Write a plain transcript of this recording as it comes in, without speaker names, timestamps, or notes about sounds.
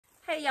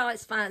Hey y'all,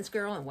 it's Fines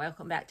Girl and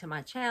welcome back to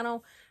my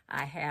channel.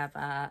 I have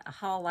a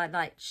haul I'd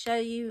like to show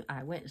you.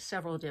 I went to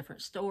several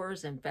different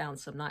stores and found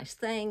some nice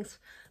things.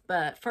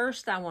 But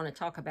first I want to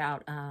talk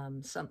about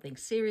something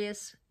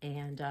serious,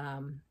 and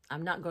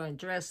I'm not going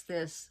to address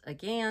this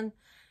again.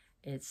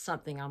 It's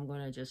something I'm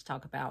going to just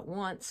talk about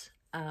once,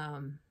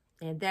 and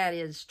that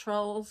is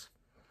trolls.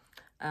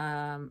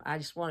 I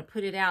just want to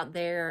put it out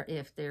there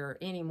if there are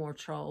any more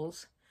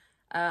trolls.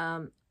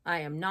 I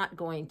am not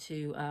going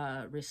to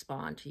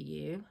respond to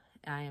you.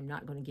 I am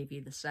not going to give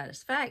you the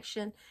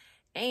satisfaction.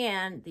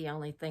 And the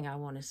only thing I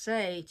want to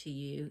say to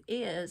you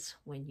is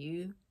when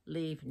you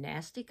leave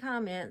nasty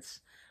comments,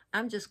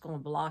 I'm just going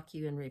to block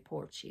you and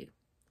report you.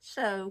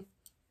 So,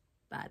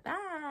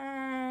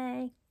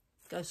 bye-bye.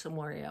 Go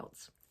somewhere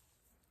else.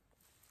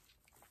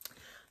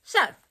 So,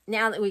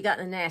 now that we got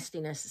the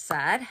nastiness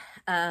aside,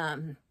 I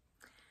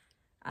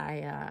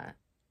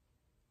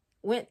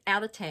went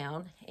out of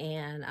town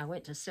and I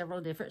went to several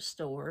different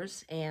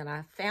stores, and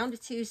I found a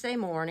Tuesday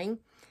morning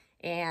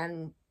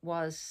and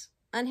was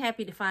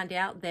unhappy to find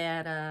out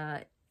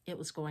that it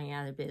was going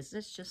out of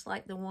business, just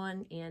like the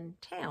one in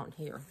town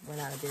here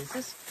went out of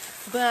business.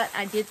 But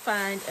I did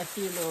find a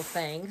few little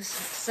things,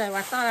 so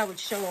I thought I would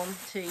show them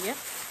to you.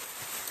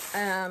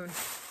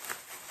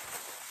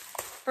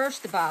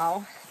 First of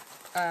all,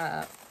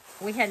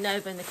 we had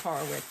Nova in the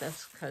car with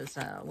us because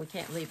we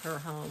can't leave her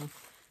home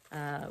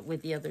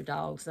with the other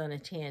dogs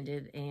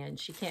unattended, and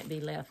she can't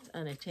be left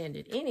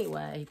unattended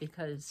anyway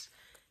because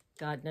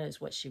God knows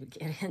what she would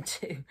get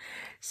into.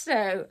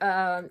 So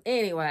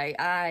anyway,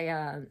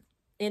 I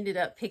ended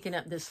up picking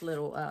up this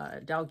little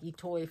doggy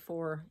toy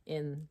for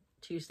in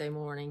Tuesday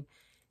morning,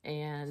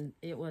 and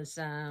it was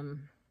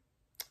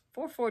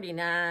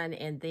 $4.49,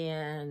 and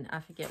then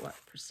I forget what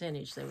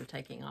percentage they were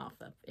taking off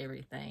of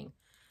everything,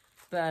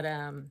 but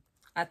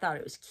I thought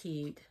it was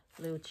cute,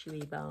 little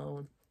chewy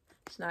bone.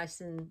 It's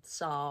nice and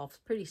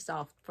soft, pretty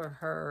soft for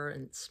her,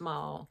 and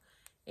small,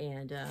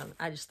 and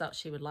I just thought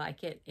she would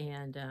like it,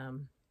 and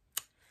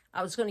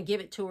I was going to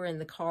give it to her in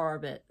the car,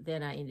 but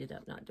then I ended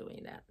up not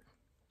doing that.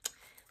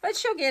 But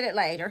she'll get it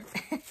later.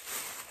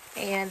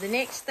 And the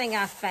next thing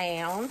I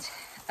found,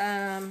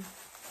 I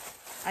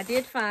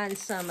did find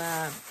some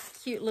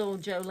cute little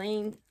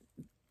Jolene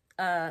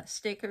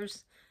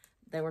stickers.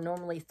 They were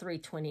normally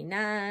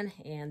 $3.29,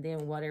 and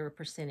then whatever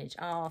percentage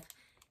off.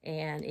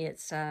 And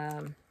it's,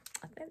 I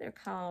think they're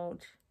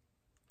called,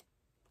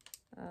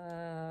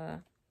 I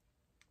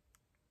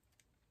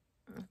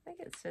think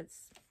it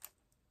says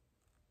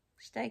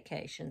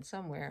staycation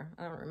somewhere.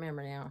 I don't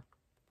remember now.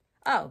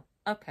 Oh,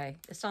 okay.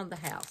 It's on the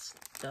house.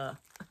 Duh.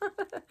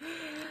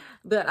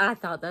 But I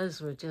thought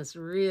those were just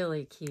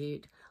really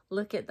cute.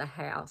 Look at the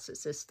house.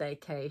 It's a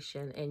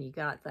staycation, and you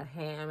got the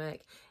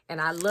hammock.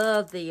 And I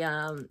love the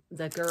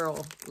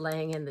girl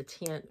laying in the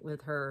tent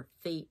with her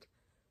feet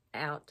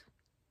out,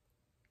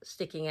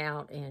 sticking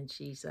out, and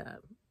she's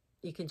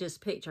you can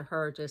just picture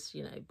her just,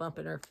 you know,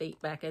 bumping her feet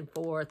back and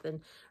forth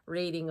and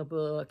reading a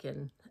book.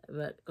 And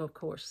but of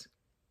course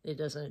it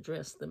doesn't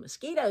address the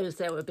mosquitoes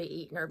that would be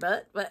eating her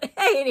butt. But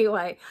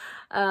anyway,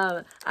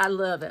 I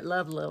love it.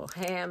 Love a little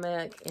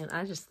hammock, and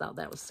I just thought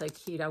that was so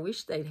cute. I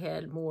wish they'd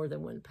had more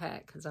than one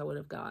pack because I would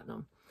have gotten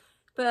them.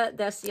 But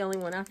that's the only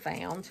one I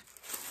found.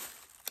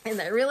 And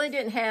they really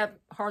didn't have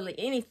hardly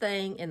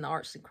anything in the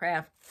arts and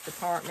crafts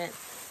department,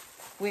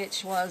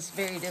 which was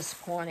very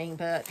disappointing,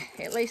 but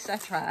at least I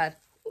tried.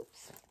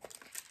 Oops.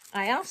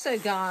 I also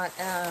got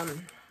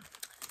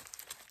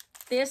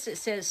this. It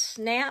says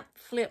Snap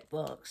Flip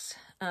Books.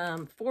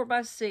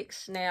 4x6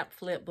 Snap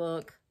Flip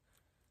Book.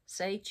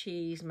 Say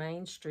Cheese,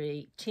 Main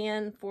Street.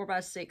 10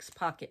 4x6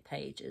 pocket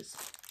pages.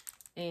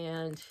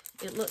 And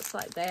it looks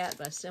like that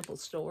by Simple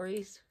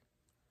Stories.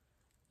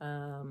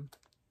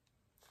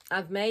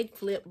 I've made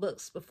flip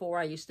books before.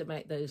 I used to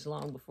make those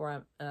long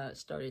before I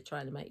started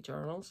trying to make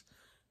journals.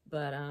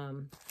 But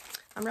I'm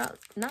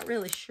not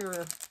really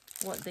sure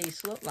what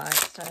these look like,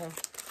 so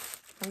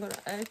I'm going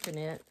to open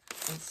it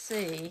and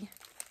see.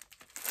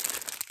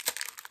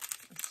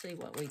 Let's see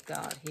what we've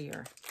got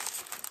here.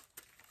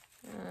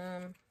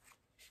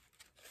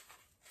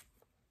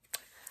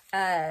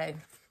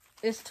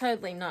 It's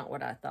totally not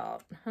what I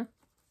thought.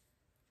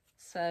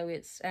 So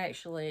it's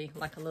actually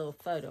like a little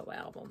photo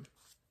album.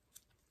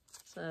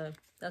 So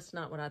that's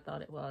not what I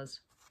thought it was.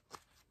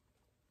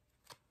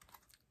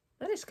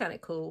 But it's kind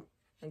of cool.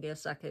 I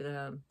guess I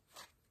could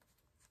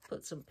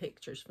put some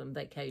pictures from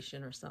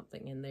vacation or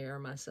something in there,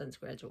 my son's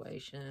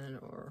graduation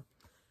or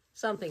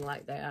something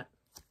like that.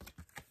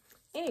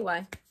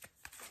 Anyway,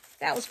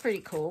 that was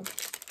pretty cool.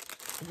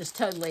 Just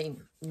totally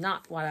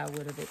not what I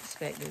would have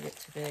expected it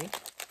to be.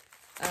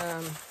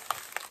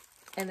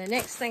 And the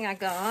next thing I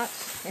got,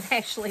 and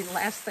actually the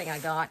last thing I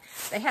got,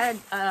 they had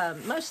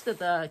most of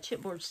the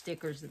chipboard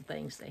stickers and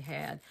things they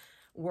had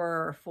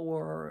were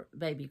for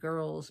baby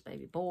girls,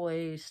 baby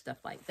boys, stuff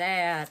like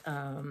that,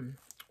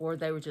 or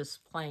they were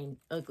just plain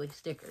ugly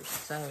stickers.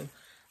 So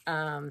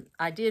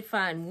I did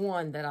find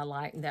one that I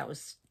liked, and that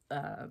was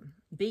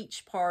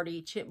Beach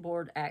Party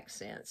Chipboard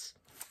Accents,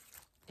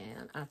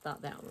 and I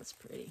thought that one was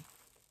pretty.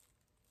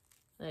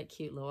 That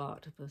cute little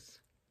octopus.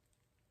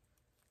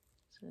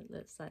 So it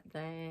looks like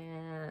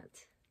that.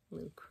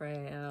 Little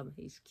crab,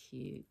 he's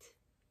cute.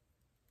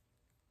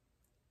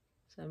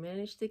 So I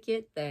managed to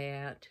get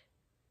that.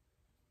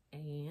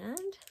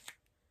 And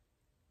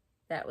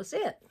that was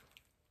it.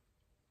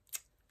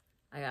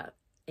 I got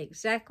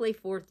exactly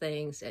 4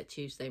 things at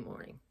Tuesday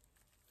morning.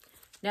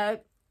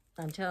 Nope,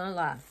 I'm telling a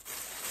lie.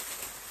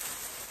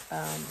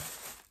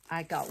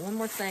 I got one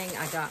more thing.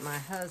 I got my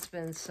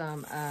husband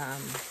some, I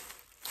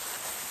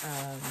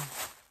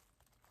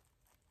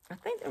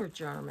think they were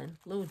German,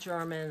 little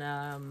German,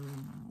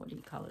 what do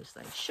you call those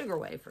things? Sugar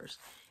wafers.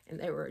 And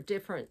they were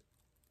different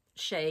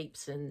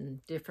shapes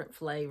and different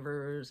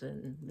flavors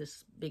and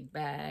this big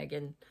bag.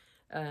 And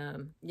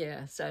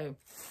yeah, so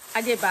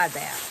I did buy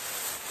that.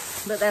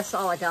 But that's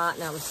all I got,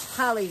 and I was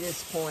highly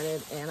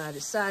disappointed. And I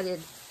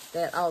decided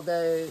that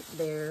although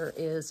there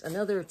is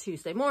another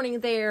Tuesday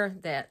morning there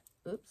that,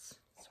 oops,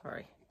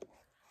 sorry,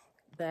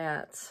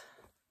 that,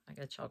 I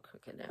got y'all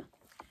cooking now,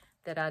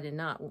 that I did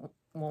not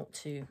want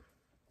to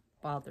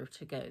bother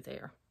to go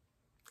there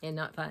and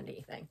not find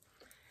anything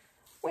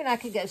when I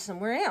could go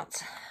somewhere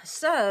else.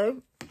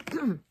 So,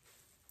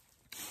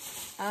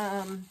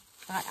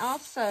 I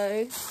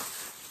also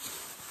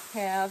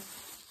have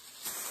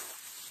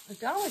a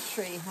Dollar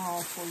Tree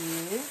haul for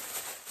you.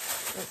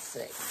 Let's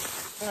see.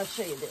 I'll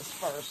show you this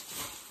first.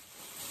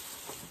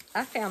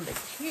 I found the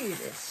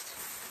cutest,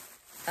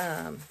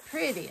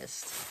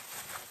 prettiest,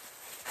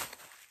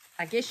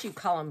 I guess you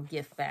call them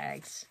gift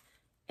bags.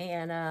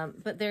 And,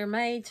 but they're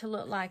made to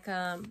look like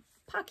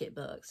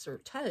pocketbooks or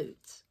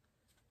totes.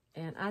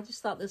 And I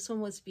just thought this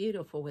one was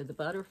beautiful with the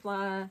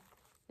butterfly.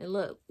 And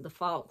look, the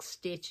false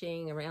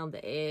stitching around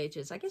the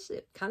edges. I guess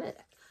it kind of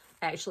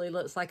actually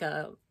looks like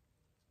a,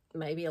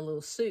 maybe a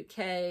little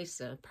suitcase,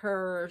 a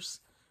purse.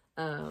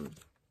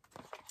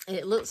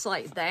 It looks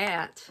like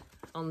that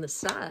on the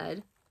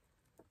side,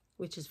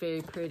 which is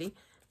very pretty.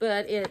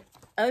 But it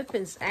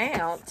opens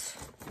out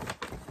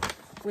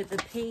with a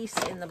piece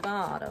in the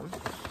bottom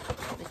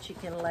that you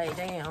can lay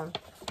down.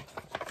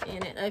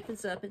 And it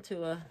opens up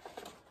into a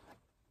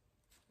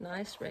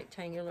nice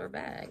rectangular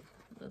bag.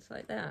 Looks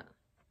like that.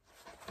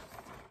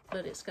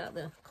 But it's got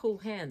the cool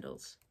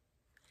handles.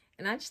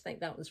 And I just think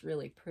that was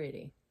really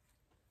pretty.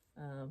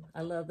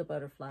 I love the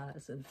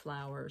butterflies and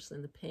flowers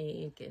and the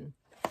pink. And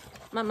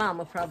my mom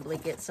will probably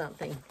get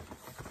something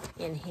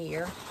in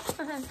here.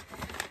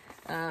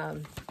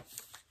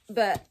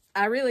 But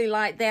I really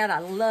like that. I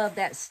love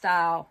that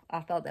style.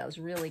 I thought that was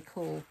really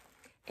cool.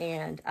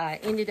 And I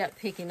ended up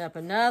picking up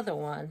another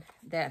one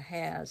that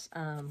has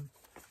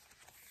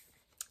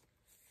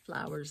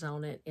flowers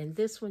on it. And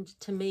this one,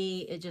 to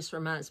me, it just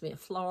reminds me of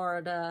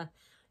Florida.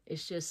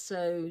 It's just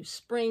so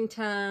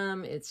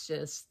springtime. It's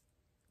just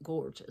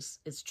gorgeous.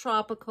 It's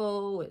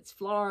tropical. It's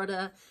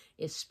Florida.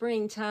 It's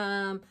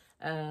springtime.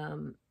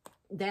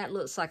 That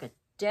looks like a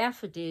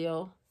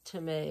daffodil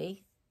to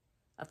me.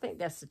 I think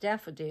that's a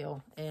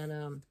daffodil.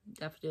 And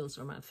daffodils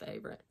are my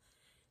favorite.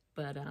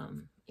 But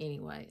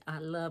anyway, I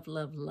love,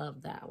 love,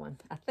 love that one.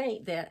 I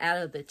think that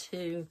out of the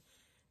two,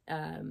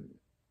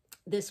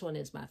 this one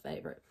is my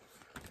favorite.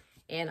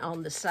 And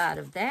on the side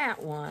of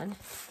that one,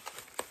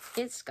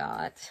 it's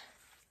got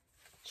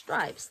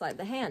stripes like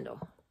the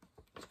handle.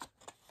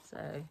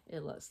 So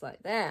it looks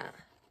like that.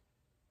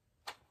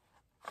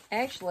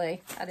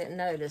 Actually, I didn't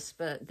notice,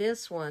 but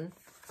this one,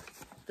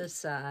 the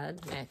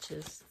side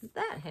matches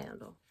that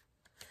handle.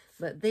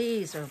 But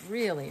these are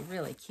really,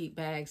 really cute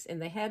bags.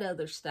 And they had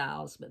other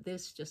styles, but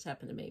this just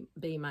happened to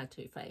be my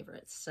two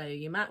favorites. So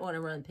you might want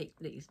to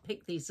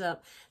pick these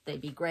up. They'd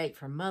be great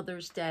for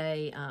Mother's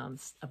Day,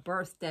 a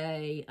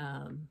birthday,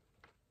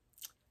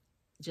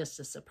 just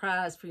a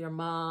surprise for your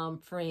mom,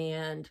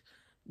 friend,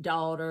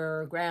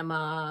 daughter,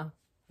 grandma,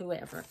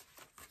 whoever.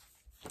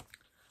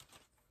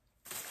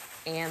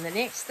 And the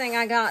next thing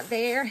I got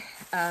there,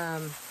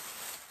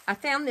 I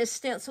found this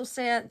stencil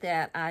set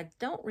that I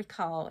don't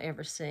recall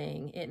ever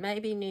seeing. It may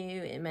be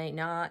new, it may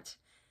not,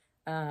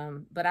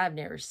 but I've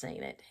never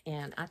seen it.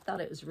 And I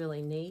thought it was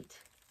really neat,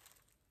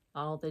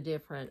 all the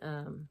different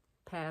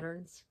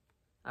patterns.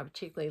 I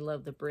particularly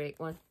love the brick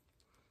one.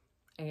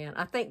 And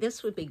I think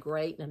this would be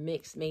great in a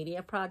mixed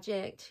media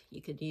project.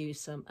 You could use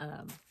some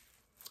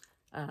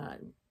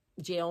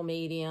gel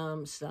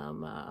mediums,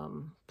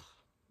 some,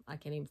 I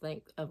can't even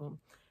think of them,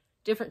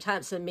 different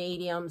types of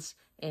mediums,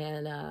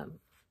 and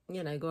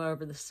you know, go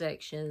over the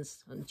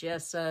sections on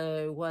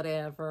gesso,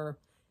 whatever,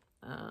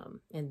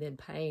 and then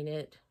paint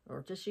it,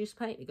 or just use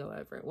paint to go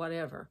over it,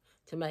 whatever,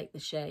 to make the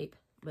shape.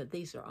 But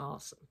these are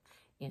awesome.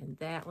 And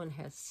that one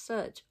has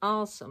such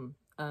awesome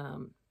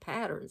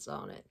patterns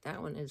on it.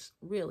 That one is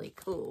really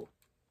cool.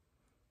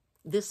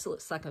 This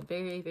looks like a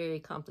very,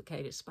 very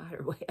complicated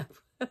spider web.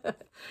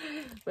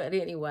 But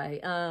anyway,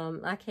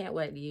 I can't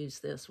wait to use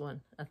this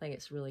one. I think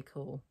it's really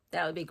cool.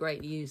 That would be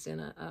great to use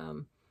in a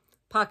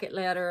pocket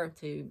letter,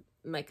 to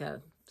make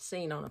a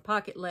scene on a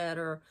pocket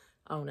letter,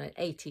 on an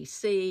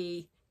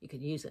ATC. You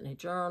could use it in a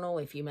journal.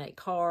 If you make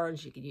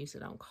cards, you could use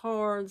it on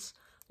cards.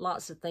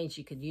 lots of things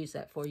you could use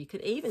that for. You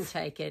could even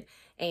take it,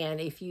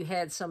 and if you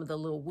had some of the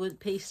little wood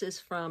pieces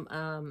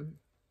from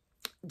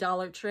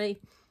Dollar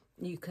Tree,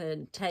 you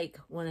could take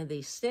one of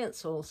these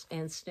stencils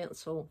and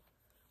stencil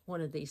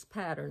one of these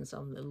patterns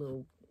on the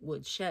little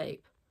wood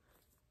shape,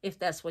 if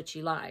that's what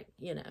you like,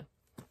 you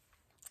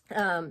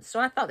know. So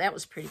I thought that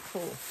was pretty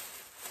cool.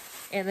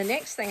 And the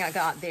next thing I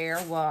got there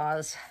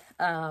was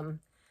for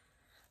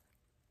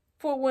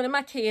one of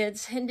my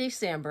kids in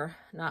December,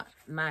 not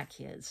my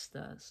kids,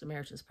 the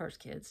Samaritan's Purse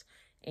kids.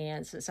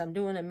 And since I'm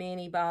doing a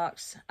mini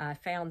box, I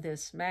found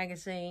this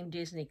magazine,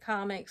 Disney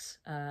Comics,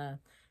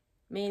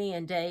 Minnie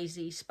and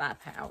Daisy Spy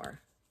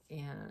Power.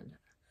 And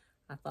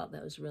I thought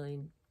that was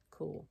really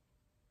cool.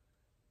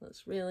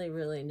 Looks really,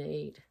 really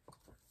neat.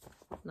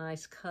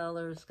 Nice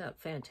colors. Got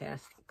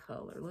fantastic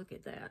color. Look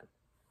at that.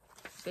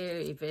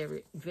 Very,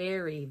 very,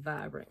 very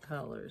vibrant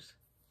colors.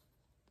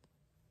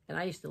 And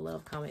I used to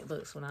love comic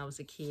books when I was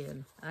a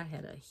kid. I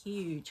had a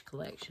huge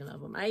collection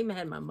of them. I even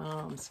had my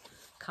mom's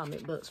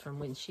comic books from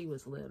when she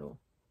was little.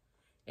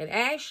 And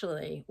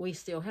actually, we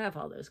still have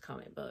all those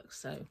comic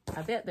books. So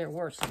I bet they're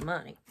worth some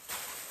money.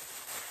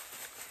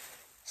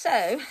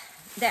 So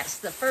that's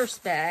the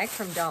first bag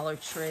from Dollar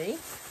Tree.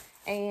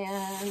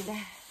 And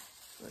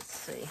let's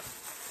see.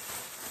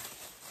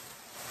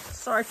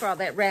 Sorry for all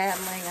that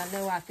rattling. I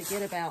know I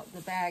forget about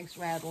the bags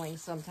rattling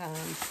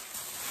sometimes.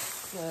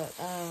 But,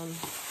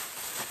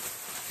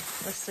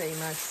 let's see.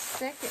 My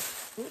second,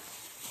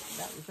 oops,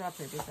 about to drop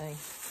everything.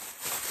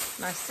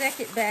 My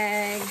second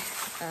bag,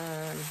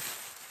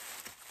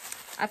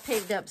 I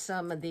picked up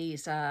some of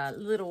these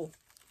little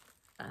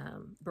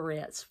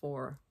barrettes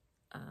for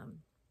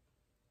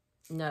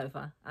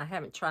Nova. I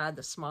haven't tried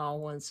the small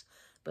ones,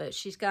 but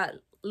she's got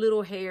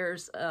little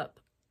hairs up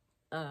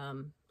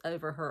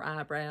over her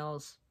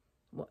eyebrows.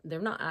 Well,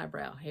 they're not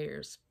eyebrow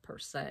hairs per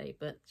se,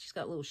 but she's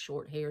got little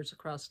short hairs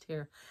across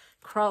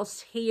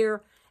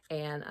here,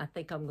 and I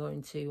think I'm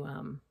going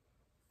to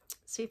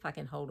see if I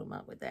can hold them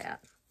up with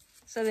that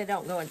so they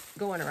don't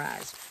go in her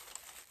eyes.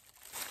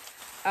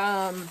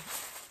 I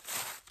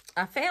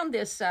found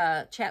this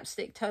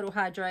chapstick Total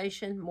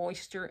Hydration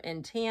Moisture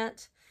and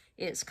Tint.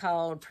 It's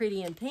called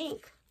Pretty in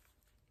Pink.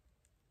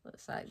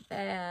 Looks like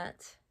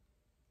that.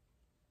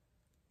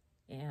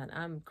 And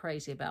I'm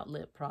crazy about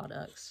lip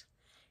products.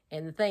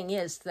 And the thing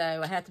is,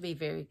 though, I have to be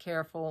very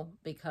careful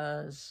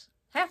because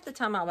half the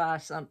time I buy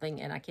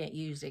something and I can't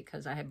use it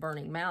because I have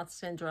burning mouth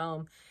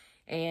syndrome.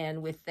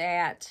 And with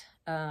that,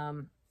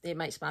 it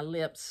makes my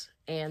lips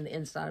and the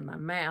inside of my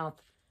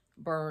mouth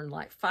burn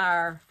like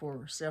fire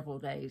for several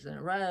days in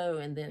a row,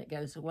 and then it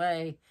goes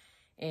away.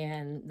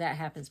 And that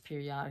happens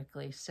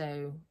periodically.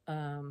 So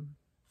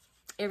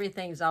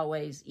everything's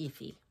always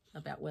iffy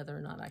about whether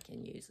or not I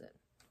can use it.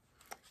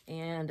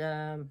 And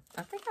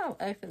I think I'll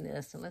open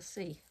this and let's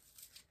see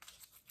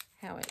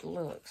how it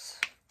looks.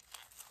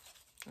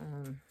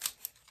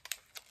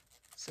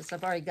 Since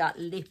I've already got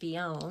Yippee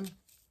on,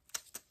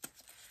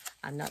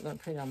 I'm not going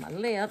to put it on my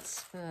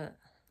lips, but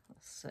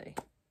let's see. It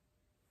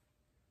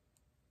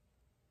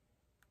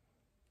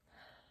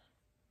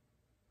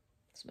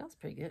smells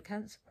pretty good.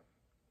 Kind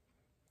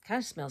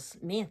of smells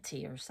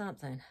minty or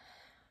something.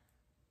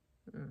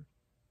 I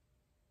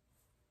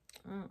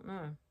don't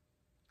know.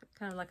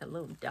 Kind of like a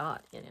little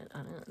dot in it. I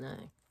don't know.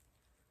 I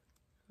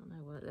don't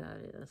know what that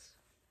is.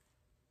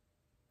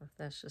 Or if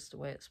that's just the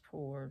way it's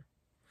poured.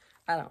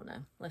 I don't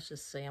know. Let's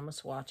just see. I'm going to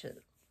swatch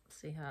it.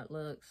 See how it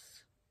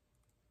looks.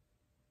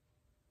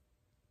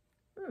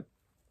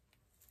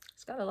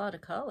 It's got a lot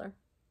of color.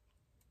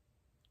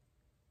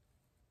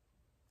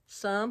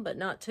 Some, but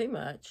not too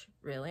much,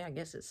 really. I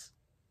guess it's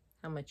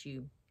how much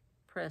you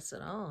press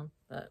it on.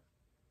 But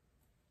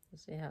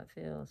let's see how it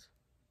feels.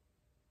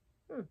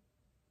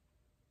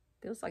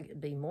 Feels like it'd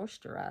be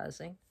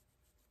moisturizing.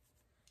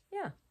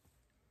 Yeah.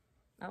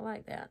 I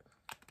like that.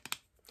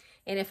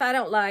 And if I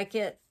don't like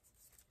it,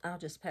 I'll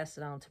just pass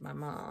it on to my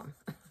mom.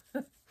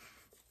 Because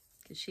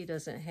she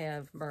doesn't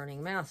have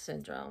burning mouth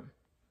syndrome.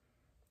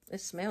 It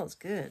smells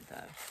good,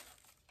 though.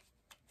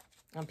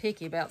 I'm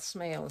picky about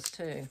smells,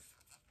 too.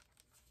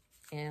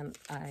 And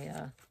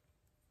I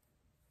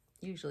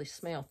usually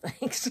smell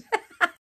things.